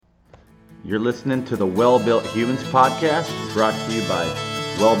You're listening to the Well-Built Humans podcast, brought to you by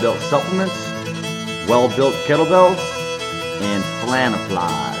Well-Built Supplements, Well-Built Kettlebells, and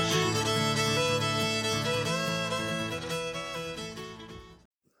Flanaflage.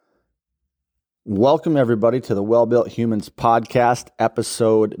 Welcome, everybody, to the Well-Built Humans podcast,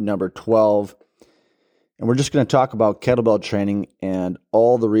 episode number 12. And we're just going to talk about kettlebell training and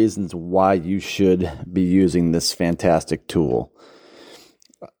all the reasons why you should be using this fantastic tool.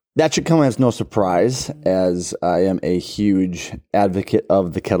 That should come as no surprise, as I am a huge advocate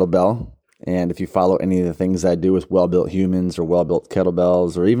of the kettlebell. And if you follow any of the things I do with Well-Built Humans or Well-Built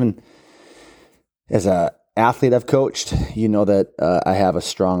Kettlebells, or even as an athlete I've coached, you know that I have a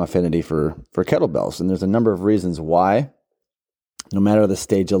strong affinity for kettlebells. And there's a number of reasons why, no matter the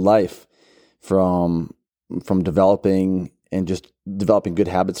stage of life, from developing and just developing good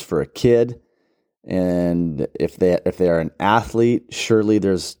habits for a kid. And if they are an athlete, surely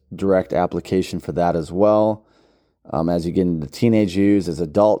there's direct application for that as well. As you get into teenage years, as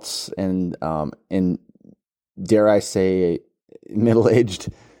adults, and dare I say,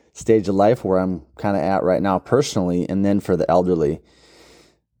 middle-aged stage of life where I'm kind of at right now personally, and then for the elderly,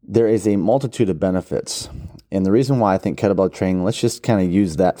 there is a multitude of benefits. And the reason why I think kettlebell training, let's just kind of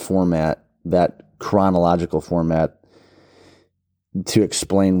use that format, that chronological format, to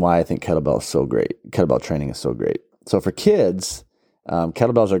explain why I think kettlebell training is so great. So for kids,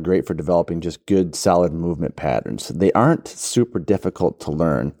 kettlebells are great for developing just good, solid movement patterns. They aren't super difficult to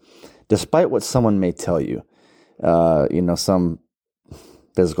learn, despite what someone may tell you. Some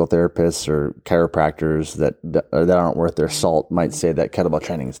physical therapists or chiropractors that aren't worth their salt might say that kettlebell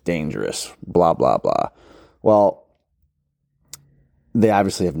training is dangerous, blah, blah, blah. Well, they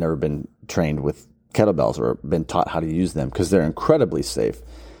obviously have never been trained with kettlebells or been taught how to use them, because they're incredibly safe.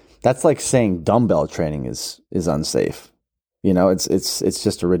 That's like saying dumbbell training is unsafe. It's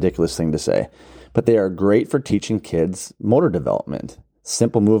just a ridiculous thing to say. But they are great for teaching kids motor development,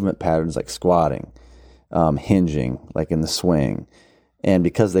 simple movement patterns like squatting, hinging, like in the swing. And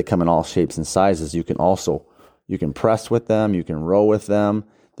because they come in all shapes and sizes, you can press with them, you can row with them.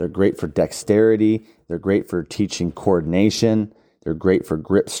 They're great for dexterity. They're great for teaching coordination. They're great for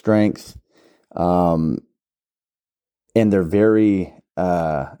grip strength. And they're very,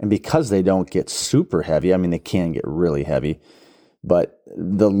 and because they don't get super heavy, I mean, they can get really heavy, but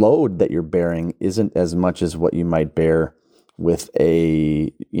the load that you're bearing isn't as much as what you might bear with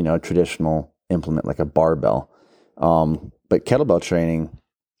a traditional implement like a barbell. But kettlebell training,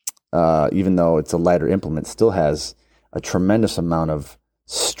 even though it's a lighter implement, still has a tremendous amount of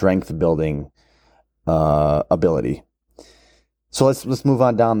strength building, ability. So let's move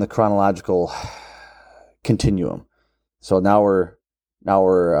on down the chronological continuum. So now we're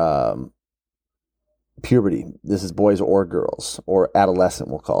puberty. This is boys or girls, or adolescent,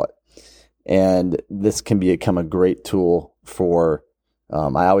 we'll call it. And this can become a great tool for,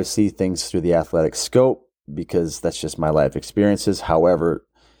 I always see things through the athletic scope because that's just my life experiences. However,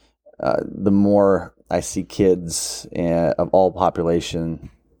 the more I see kids of all population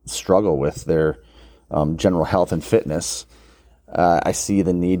struggle with their general health and fitness, I see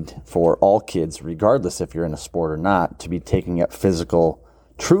the need for all kids, regardless if you're in a sport or not, to be taking up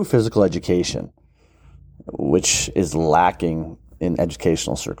true physical education, which is lacking in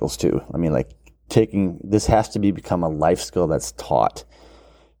educational circles too. I mean, this has to become a life skill that's taught,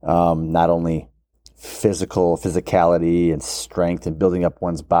 not only physicality and strength and building up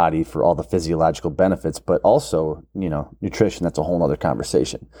one's body for all the physiological benefits, but also, nutrition. That's a whole other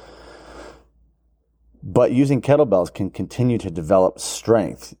conversation. But using kettlebells can continue to develop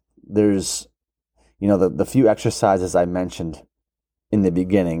strength. There's, the few exercises I mentioned in the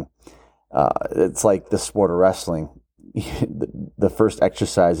beginning, it's like the sport of wrestling. The first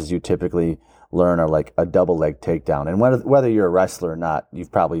exercises you typically learn are like a double leg takedown. And whether you're a wrestler or not, you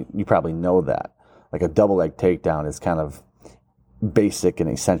probably know that. Like a double leg takedown is kind of basic and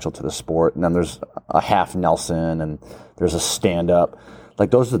essential to the sport. And then there's a half Nelson and there's a stand up. Like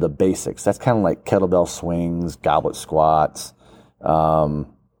those are the basics. That's kind of like kettlebell swings, goblet squats,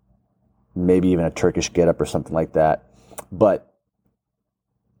 maybe even a Turkish get-up or something like that. But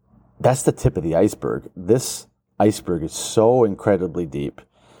that's the tip of the iceberg. This iceberg is so incredibly deep.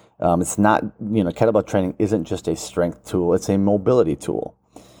 It's not, kettlebell training isn't just a strength tool. It's a mobility tool.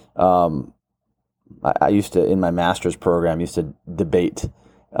 I used to, in my master's program, debate,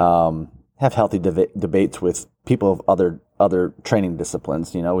 have healthy debates with people of other training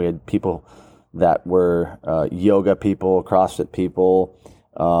disciplines. We had people that were yoga people, CrossFit people,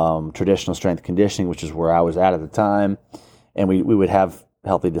 traditional strength conditioning, which is where I was at the time. And we would have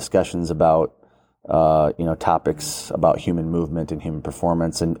healthy discussions about topics about human movement and human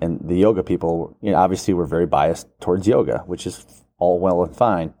performance. And the yoga people, obviously we're very biased towards yoga, which is all well and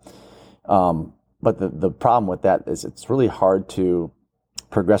fine. But the problem with that is it's really hard to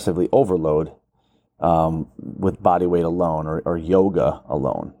progressively overload with body weight alone or yoga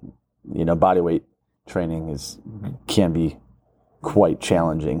alone. Body weight training can be quite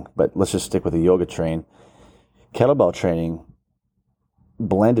challenging, but let's just stick with the yoga train. Kettlebell training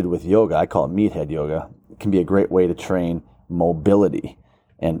blended with yoga, I call it meathead yoga, can be a great way to train mobility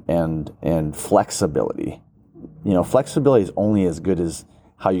and flexibility. Flexibility is only as good as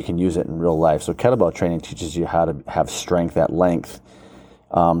how you can use it in real life. So kettlebell training teaches you how to have strength at length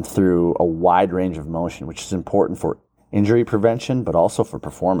through a wide range of motion, which is important for injury prevention, but also for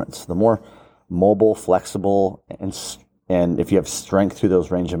performance. The more mobile, flexible, and if you have strength through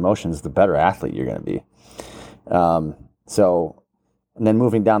those range of motions, the better athlete you're going to be. And then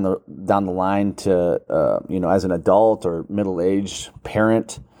moving down the line to as an adult or middle-aged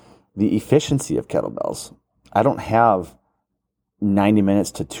parent, the efficiency of kettlebells. I don't have 90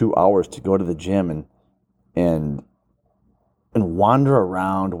 minutes to 2 hours to go to the gym and wander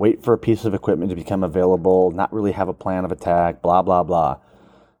around, wait for a piece of equipment to become available, not really have a plan of attack, blah, blah, blah.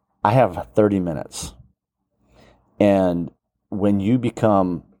 I have 30 minutes. And when you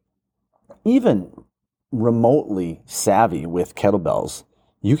become even remotely savvy with kettlebells,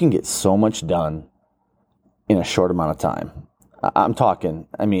 you can get so much done in a short amount of time.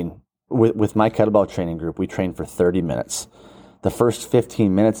 With my kettlebell training group, we train for 30 minutes. The first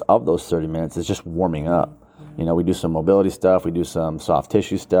 15 minutes of those 30 minutes is just warming up. We do some mobility stuff, we do some soft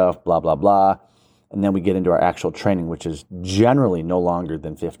tissue stuff, blah, blah, blah. And then we get into our actual training, which is generally no longer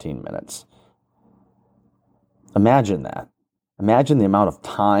than 15 minutes. Imagine that. Imagine the amount of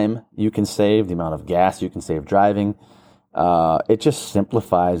time you can save, the amount of gas you can save driving. It just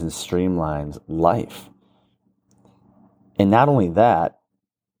simplifies and streamlines life. And not only that,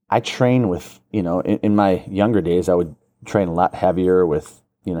 I train with, in my younger days, I would train a lot heavier with,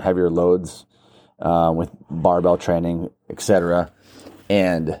 heavier loads, with barbell training, etc.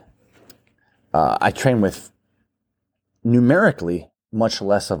 And I train with numerically much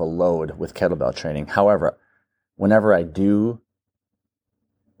less of a load with kettlebell training. However, whenever I do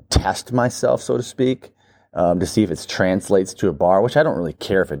test myself, so to speak, to see if it translates to a bar, which I don't really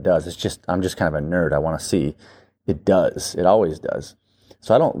care if it does. I'm just kind of a nerd. I want to see it does. It always does.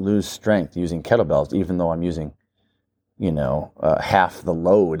 So I don't lose strength using kettlebells, even though I'm using, half the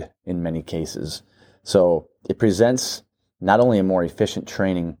load in many cases. So it presents not only a more efficient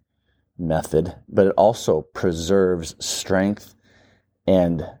training method, but it also preserves strength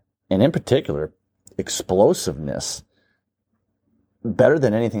and in particular, explosiveness better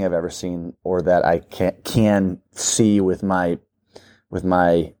than anything I've ever seen or that I can see with my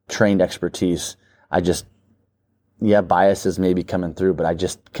trained expertise. Biases may be coming through, but I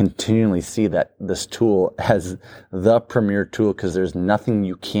just continually see that this tool as the premier tool because there's nothing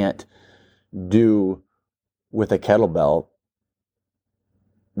you can't do with a kettlebell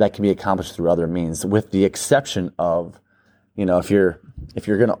that can be accomplished through other means, with the exception of, if you're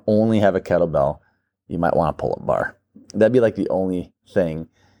going to only have a kettlebell, you might want a pull-up bar. That'd be like the only thing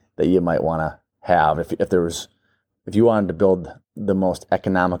that you might want to have. If you wanted to build the most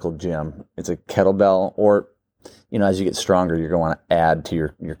economical gym, it's a kettlebell, or, as you get stronger, you're going to want to add to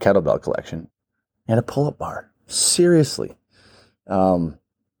your kettlebell collection, and a pull-up bar. Seriously. And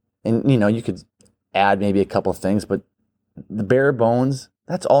you could add maybe a couple of things, but the bare bones,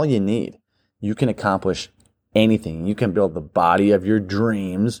 that's all you need. You can accomplish anything. You can build the body of your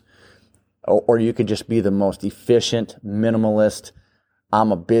dreams, or you could just be the most efficient, minimalist.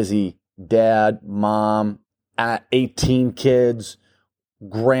 I'm a busy dad, mom, 18 kids,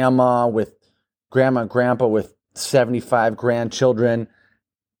 grandma and grandpa with 75 grandchildren,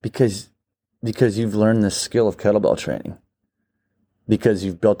 because you've learned the skill of kettlebell training, because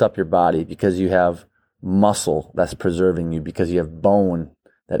you've built up your body, because you have muscle that's preserving you, because you have bone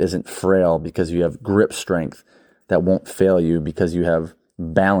that isn't frail, because you have grip strength that won't fail you, because you have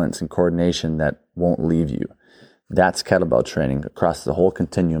balance and coordination that won't leave you. That's kettlebell training across the whole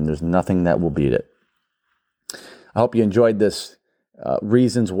continuum. There's nothing that will beat it. I hope you enjoyed this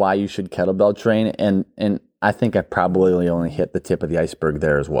reasons why you should kettlebell train, and I think I probably only hit the tip of the iceberg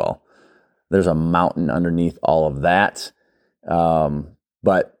there as well. There's a mountain underneath all of that,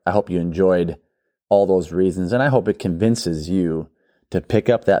 but I hope you enjoyed all those reasons, and I hope it convinces you to pick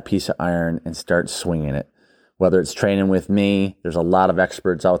up that piece of iron and start swinging it. Whether it's training with me, there's a lot of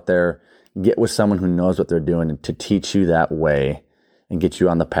experts out there. Get with someone who knows what they're doing to teach you that way and get you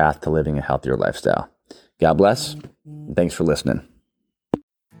on the path to living a healthier lifestyle. God bless. Thanks for listening.